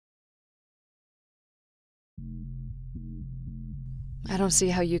I don't see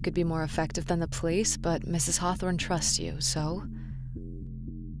how you could be more effective than the police, but Mrs. Hawthorne trusts you, so...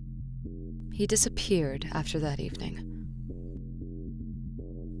 He disappeared after that evening.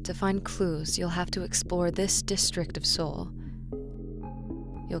 To find clues, you'll have to explore this district of Seoul.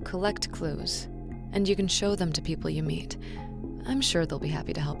 You'll collect clues, and you can show them to people you meet. I'm sure they'll be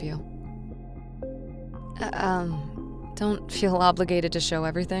happy to help you. Don't feel obligated to show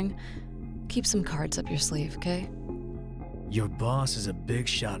everything. Keep some cards up your sleeve, okay? Your boss is a big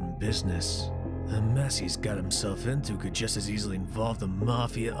shot in business. The mess he's got himself into could just as easily involve the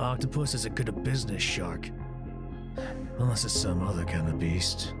mafia octopus as it could a business shark. Unless it's some other kind of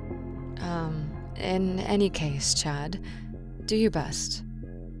beast. In any case, Chad, do your best.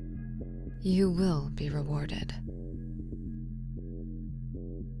 You will be rewarded.